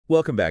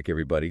Welcome back,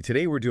 everybody.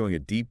 Today we're doing a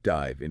deep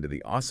dive into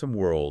the awesome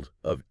world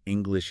of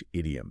English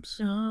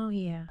idioms. Oh,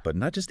 yeah. But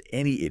not just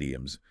any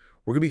idioms.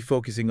 We're going to be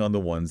focusing on the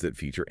ones that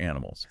feature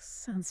animals.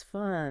 Sounds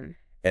fun.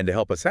 And to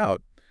help us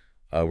out,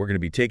 we're going to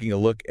be taking a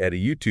look at a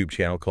YouTube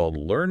channel called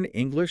Learn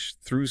English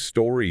Through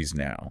Stories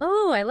now.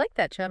 Oh, I like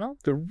that channel.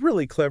 It's a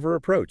really clever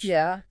approach.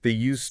 Yeah. They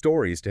use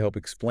stories to help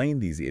explain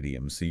these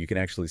idioms so you can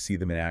actually see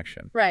them in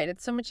action. Right.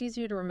 It's so much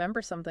easier to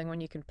remember something when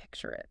you can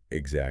picture it.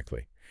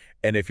 Exactly.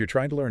 And if you're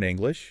trying to learn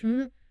English,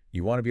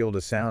 you want to be able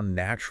to sound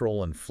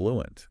natural and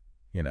fluent,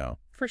 you know.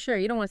 For sure.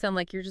 You don't want to sound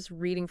like you're just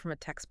reading from a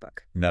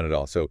textbook. Not at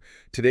all. So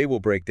today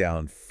we'll break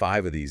down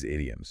 5 of these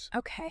idioms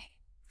Okay.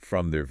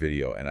 from their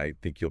video, and I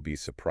think you'll be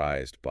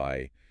surprised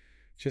by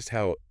just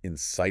how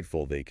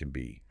insightful they can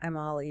be. I'm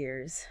all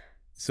ears.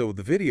 So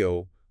the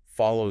video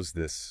follows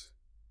this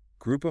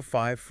group of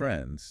 5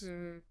 friends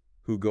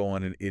who go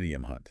on an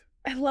idiom hunt.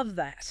 I love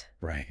that.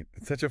 Right.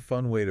 It's such a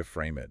fun way to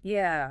frame it.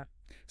 Yeah.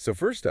 So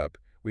first up,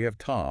 we have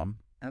Tom,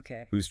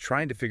 Okay. who's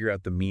trying to figure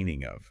out the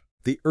meaning of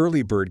the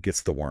early bird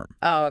gets the worm.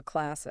 Oh, a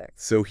classic.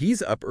 So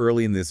he's up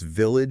early in this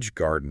village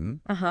garden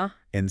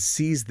and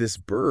sees this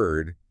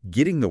bird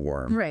getting the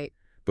worm Right.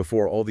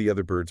 before all the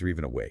other birds are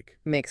even awake.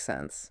 Makes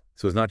sense.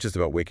 So it's not just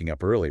about waking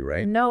up early,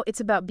 right? No, it's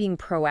about being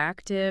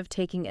proactive,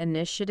 taking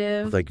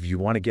initiative, Like if you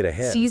want to get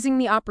ahead. seizing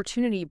the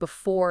opportunity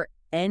before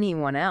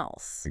anyone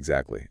else.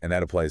 Exactly. And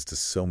that applies to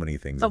so many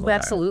things in Oh, life.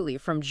 absolutely.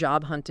 From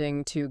job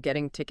hunting to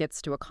getting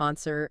tickets to a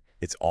concert.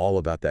 It's all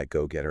about that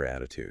go-getter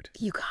attitude.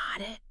 You got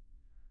it.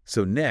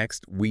 So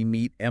next, we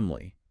meet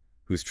Emily,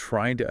 who's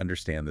trying to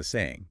understand the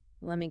saying,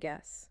 Let me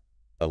guess.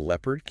 a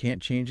leopard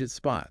can't change its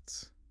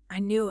spots. I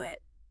knew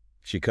it.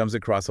 She comes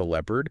across a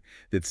leopard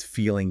that's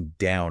feeling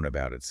down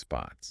about its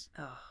spots.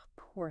 Oh,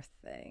 poor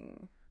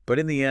thing. But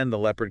in the end, the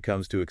leopard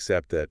comes to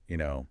accept that,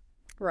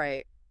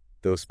 Right.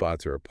 those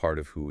spots are a part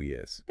of who he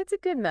is. It's a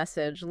good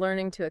message,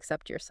 learning to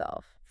accept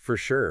yourself. For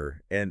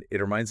sure. And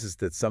it reminds us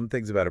that some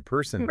things about a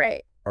person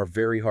Right. are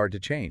very hard to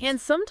change. And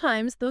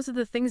sometimes those are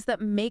the things that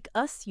make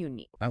us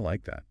unique. I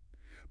like that.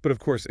 But of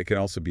course, it can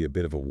also be a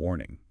bit of a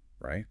warning,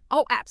 right?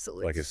 Oh,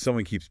 absolutely. Like if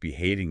someone keeps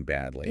behaving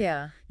badly,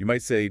 Yeah. you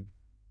might say,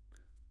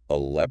 a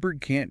leopard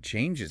can't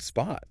change its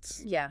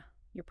spots. Yeah,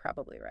 you're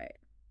probably right.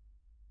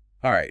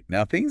 All right,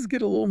 now things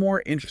get a little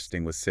more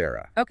interesting with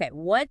Sarah. Okay,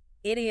 what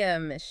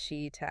idiom is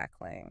she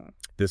tackling?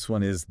 This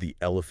one is the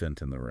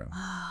elephant in the room.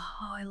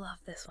 Oh, I love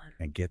this one.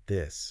 And get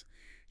this,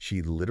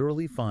 she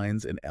literally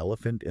finds an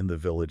elephant in the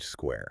village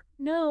square.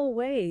 No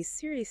way,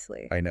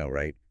 seriously. I know,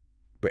 right?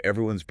 But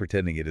everyone's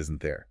pretending it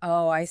isn't there.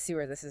 Oh, I see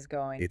where this is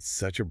going. It's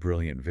such a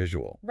brilliant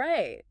visual.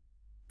 Right.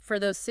 For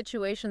those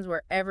situations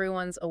where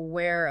everyone's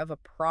aware of a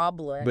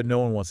problem. But no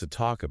one wants to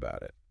talk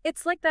about it.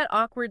 It's like that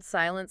awkward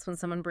silence when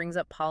someone brings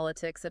up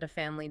politics at a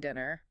family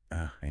dinner.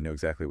 I know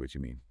exactly what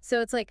you mean. So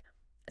it's like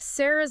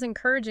Sarah's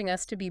encouraging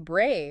us to be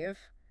brave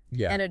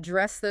Yeah. and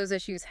address those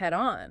issues head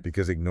on.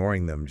 Because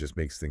ignoring them just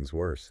makes things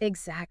worse.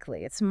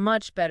 Exactly. It's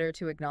much better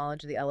to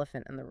acknowledge the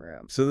elephant in the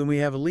room. So then we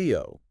have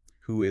Leo,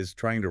 who is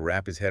trying to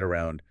wrap his head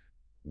around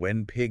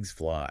when pigs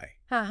fly.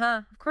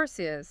 Haha, of course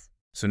he is.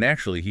 So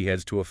naturally, he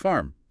heads to a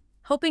farm.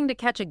 Hoping to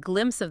catch a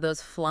glimpse of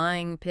those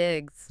flying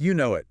pigs. You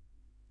know it.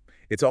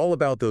 It's all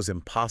about those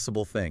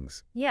impossible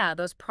things. Yeah,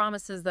 those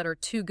promises that are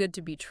too good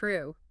to be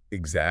true.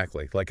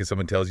 Exactly. Like if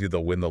someone tells you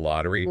they'll win the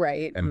lottery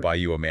Right. and buy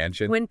you a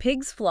mansion. When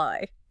pigs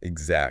fly.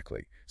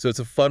 Exactly. So it's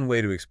a fun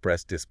way to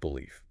express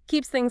disbelief.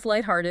 Keeps things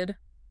lighthearted.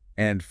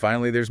 And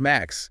finally, there's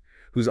Max,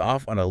 who's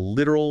off on a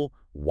literal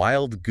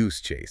wild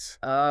goose chase.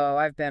 Oh,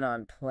 I've been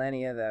on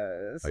plenty of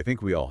those. I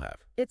think we all have.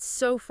 It's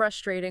so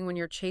frustrating when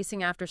you're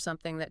chasing after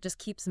something that just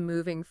keeps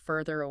moving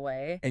further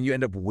away. And you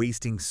end up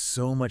wasting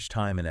so much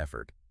time and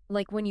effort.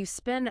 Like when you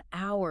spend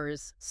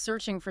hours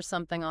searching for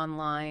something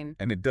online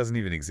And it doesn't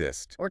even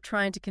exist. or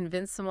trying to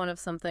convince someone of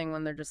something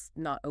when they're just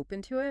not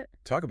open to it.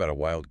 Talk about a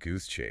wild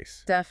goose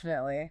chase.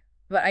 Definitely.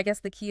 But I guess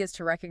the key is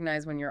to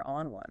recognize when you're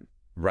on one.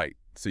 Right.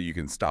 So you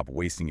can stop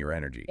wasting your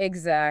energy.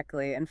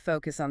 Exactly, and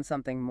focus on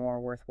something more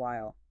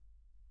worthwhile.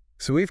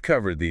 So we've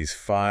covered these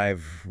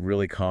 5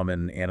 really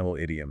common animal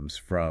idioms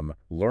from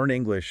Learn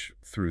English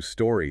Through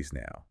Stories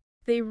now.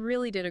 They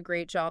really did a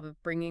great job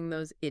of bringing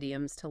those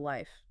idioms to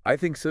life. I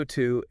think so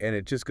too, and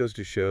it just goes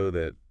to show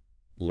that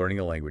learning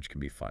a language can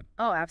be fun.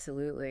 Oh,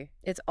 absolutely.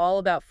 It's all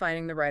about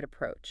finding the right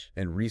approach.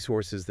 And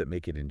resources that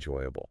make it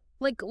enjoyable.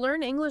 Like,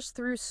 learn English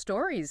through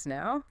stories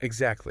now.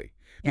 Exactly.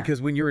 Yeah.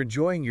 Because when you're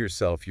enjoying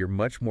yourself, you're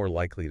much more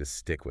likely to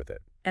stick with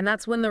it. And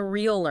that's when the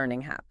real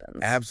learning happens.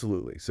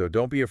 Absolutely. So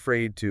don't be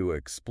afraid to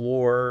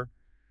explore,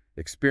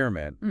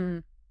 experiment,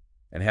 and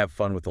have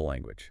fun with the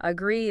language.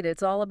 Agreed.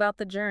 It's all about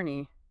the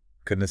journey.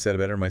 Couldn't have said it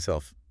better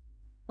myself.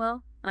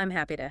 Well, I'm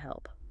happy to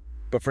help.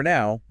 But for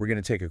now, we're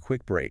going to take a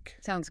quick break.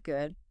 Sounds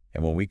good.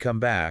 And when we come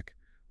back,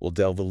 we'll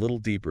delve a little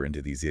deeper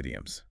into these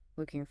idioms.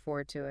 Looking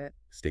forward to it.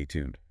 Stay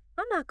tuned.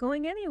 I'm not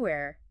going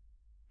anywhere.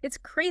 It's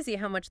crazy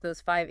how much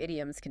those 5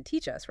 idioms can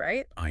teach us,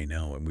 right? I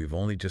know, and we've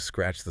only just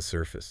scratched the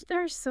surface.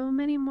 There are so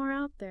many more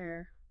out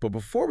there. But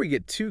before we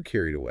get too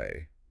carried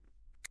away,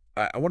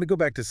 I want to go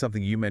back to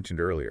something you mentioned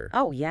earlier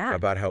Oh, yeah.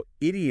 about how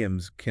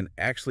idioms can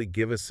actually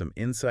give us some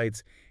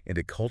insights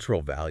into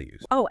cultural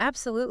values. Oh,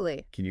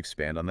 absolutely. Can you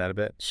expand on that a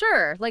bit?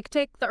 Sure, like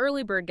take the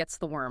early bird gets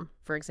the worm,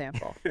 for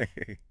example.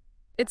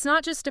 It's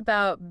not just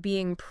about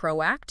being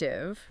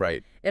proactive.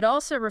 Right. It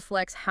also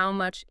reflects how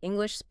much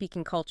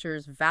English-speaking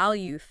cultures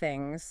value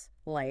things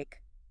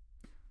like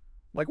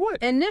Like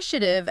what?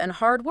 initiative and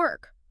hard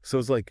work. So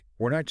it's like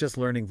we're not just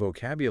learning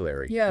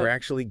vocabulary. Yeah. We're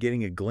actually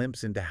getting a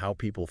glimpse into how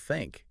people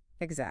think.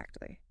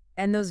 Exactly.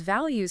 And those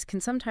values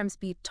can sometimes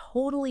be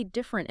totally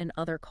different in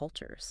other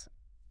cultures.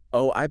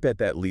 Oh, I bet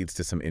that leads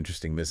to some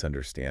interesting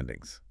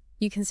misunderstandings.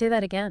 You can say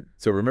that again.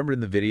 So remember in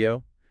the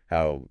video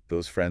how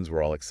those friends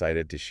were all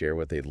excited to share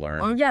what they'd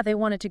learned? Oh, yeah, they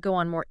wanted to go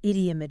on more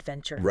idiom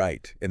adventure.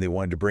 Right. And they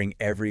wanted to bring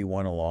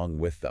everyone along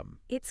with them.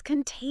 It's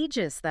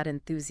contagious, that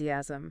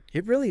enthusiasm.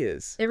 It really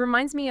is. It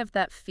reminds me of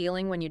that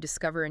feeling when you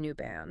discover a new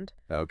band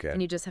Okay.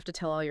 and you just have to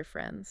tell all your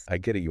friends. I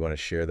get it. You want to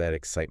share that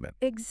excitement.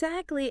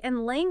 Exactly.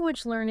 And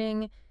language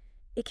learning,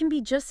 it can be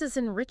just as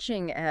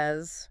enriching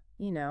as,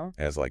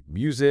 As like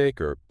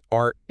music or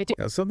art. It-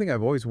 Now, something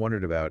I've always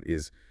wondered about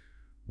is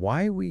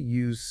why we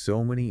use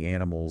so many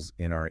animals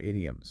in our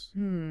idioms.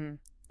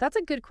 That's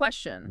a good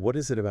question. What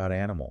is it about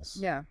animals?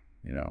 Yeah.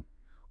 You know?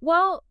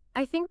 Well,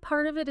 I think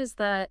part of it is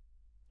that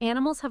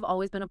animals have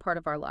always been a part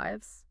of our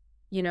lives.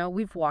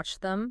 We've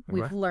watched them,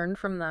 we've Right. learned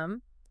from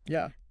them,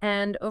 Yeah.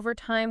 and over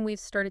time we've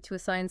started to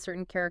assign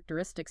certain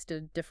characteristics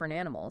to different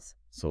animals.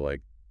 So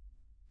like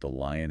the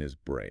lion is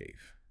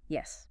brave.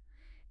 Yes.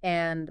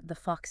 And the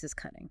fox is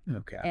cunning.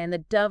 Okay. And the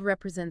dove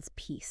represents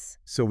peace.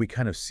 So we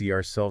kind of see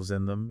ourselves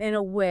in them. In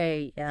a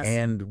way, yes.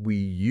 And we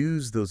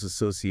use those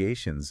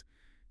associations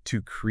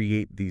to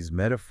create these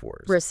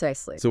metaphors.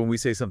 Precisely. So when we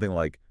say something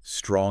like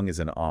strong as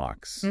an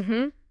ox,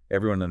 Mm-hmm.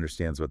 everyone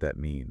understands what that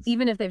means.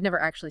 Even if they've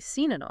never actually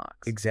seen an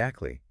ox.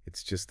 Exactly.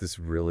 It's just this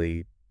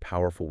really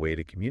powerful way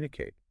to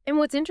communicate. And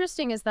what's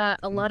interesting is that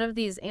a lot of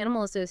these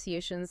animal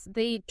associations,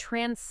 they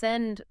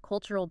transcend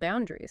cultural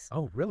boundaries.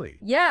 Oh, really?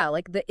 Yeah,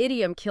 like the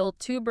idiom kill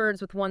two birds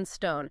with one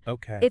stone.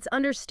 Okay. It's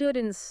understood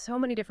in so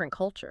many different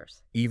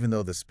cultures. Even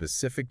though the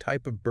specific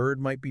type of bird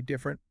might be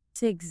different?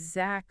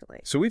 Exactly.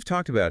 So we've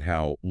talked about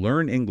how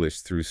learn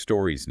English through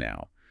stories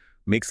now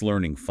makes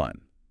learning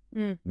fun.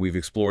 We've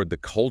explored the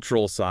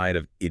cultural side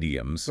of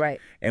idioms.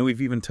 Right. And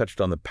we've even touched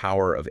on the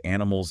power of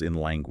animals in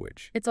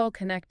language. It's all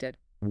connected.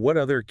 What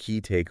other key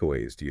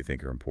takeaways do you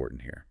think are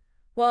important here?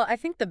 Well, I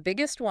think the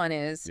biggest one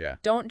is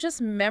don't just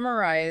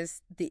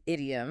memorize the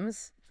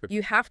idioms.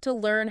 You have to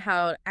learn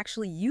how to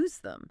actually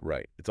use them.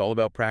 Right. It's all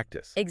about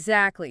practice.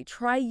 Exactly.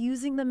 Try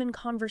using them in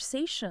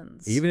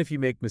conversations. Even if you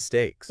make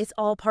mistakes. It's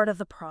all part of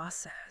the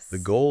process. The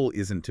goal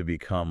isn't to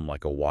become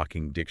like a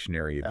walking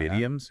dictionary of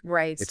idioms.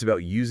 Right. It's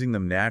about using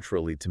them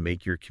naturally to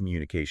make your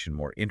communication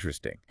more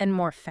interesting. And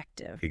more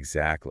effective.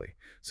 Exactly.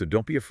 So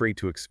don't be afraid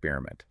to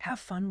experiment.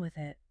 Have fun with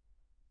it.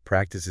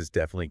 Practice is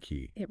definitely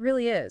key. It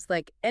really is.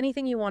 Like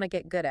anything you want to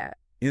get good at.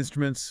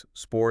 Instruments,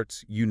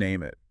 sports, you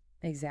name it.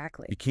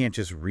 Exactly. You can't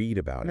just read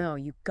about it. No,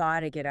 you got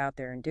to get out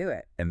there and do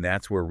it. And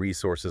that's where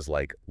resources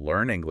like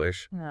Learn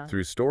English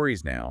through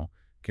stories now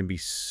can be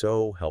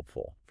so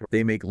helpful.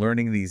 They make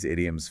learning these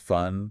idioms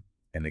fun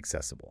and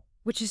accessible.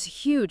 Which is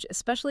huge,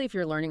 especially if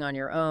you're learning on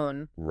your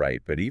own.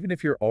 Right, but even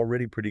if you're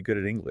already pretty good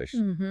at English,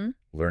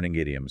 learning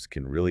idioms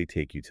can really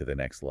take you to the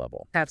next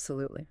level.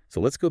 Absolutely.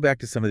 So let's go back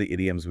to some of the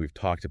idioms we've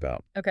talked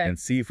about Okay. and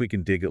see if we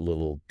can dig a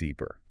little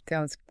deeper.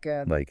 Sounds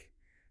good. Like,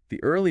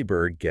 the early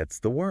bird gets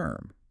the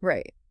worm.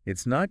 Right.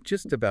 It's not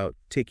just about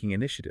taking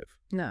initiative.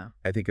 No,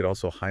 I think it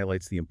also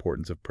highlights the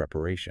importance of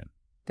preparation.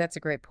 that's a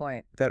great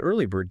point. That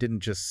early bird didn't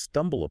just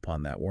stumble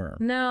upon that worm.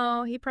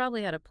 No, he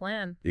probably had a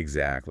plan.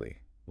 Exactly.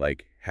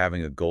 Like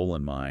having a goal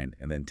in mind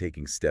and then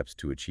taking steps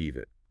to achieve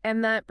it.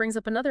 And that brings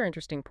up another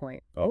interesting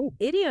point. Oh,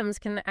 Idioms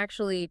can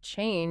actually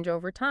change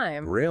over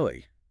time.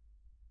 really?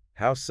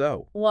 How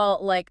so? Well,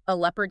 like a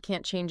leopard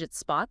can't change its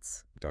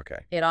spots. Okay.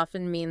 It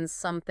often means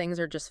some things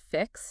are just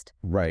fixed.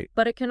 Right.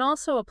 But it can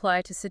also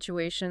apply to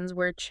situations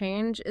where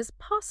change is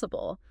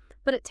possible,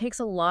 but it takes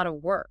a lot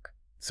of work.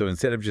 So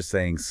instead of just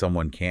saying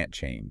someone can't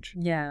change,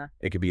 Yeah.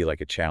 it could be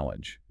like a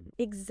challenge.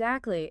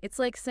 Exactly. It's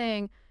like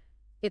saying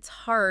it's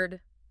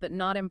hard, but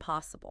not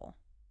impossible.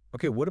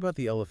 Okay, what about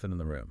the elephant in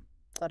the room?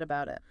 What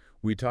about it?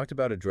 We talked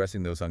about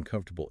addressing those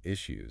uncomfortable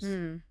issues.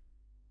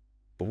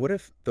 But what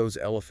if those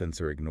elephants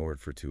are ignored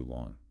for too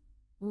long?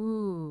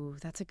 Ooh,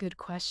 that's a good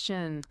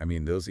question. I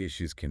mean, those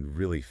issues can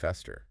really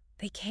fester,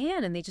 They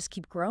can, and they just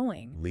keep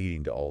growing.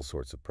 leading to all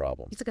sorts of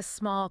problems. It's like a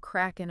small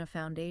crack in a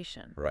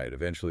foundation. Right,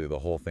 eventually the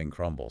whole thing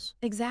crumbles.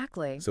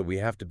 Exactly. So we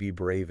have to be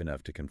brave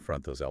enough to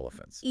confront those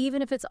elephants.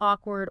 Even if it's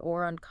awkward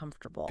or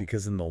uncomfortable.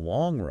 Because in the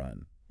long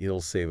run,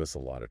 it'll save us a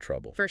lot of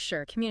trouble. For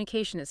sure,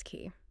 communication is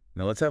key.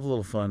 Now let's have a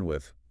little fun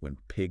with when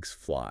pigs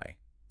fly.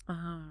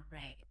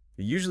 Right.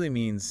 It usually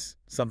means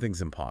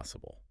something's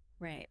impossible.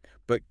 Right.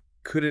 But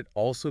could it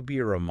also be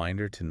a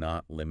reminder to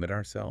not limit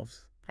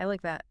ourselves? I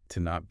like that. To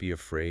not be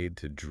afraid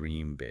to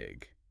dream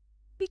big?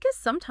 Because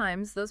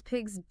sometimes those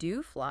pigs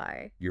do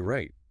fly. You're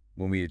right.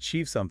 When we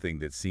achieve something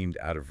that seemed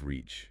out of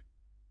reach.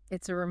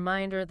 It's a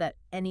reminder that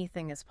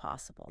anything is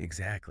possible.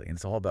 Exactly. And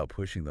it's all about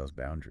pushing those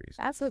boundaries.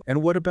 Absolutely.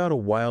 And what about a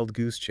wild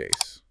goose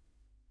chase?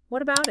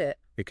 What about it?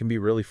 It can be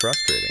really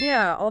frustrating.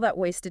 Yeah, all that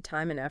wasted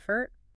time and effort.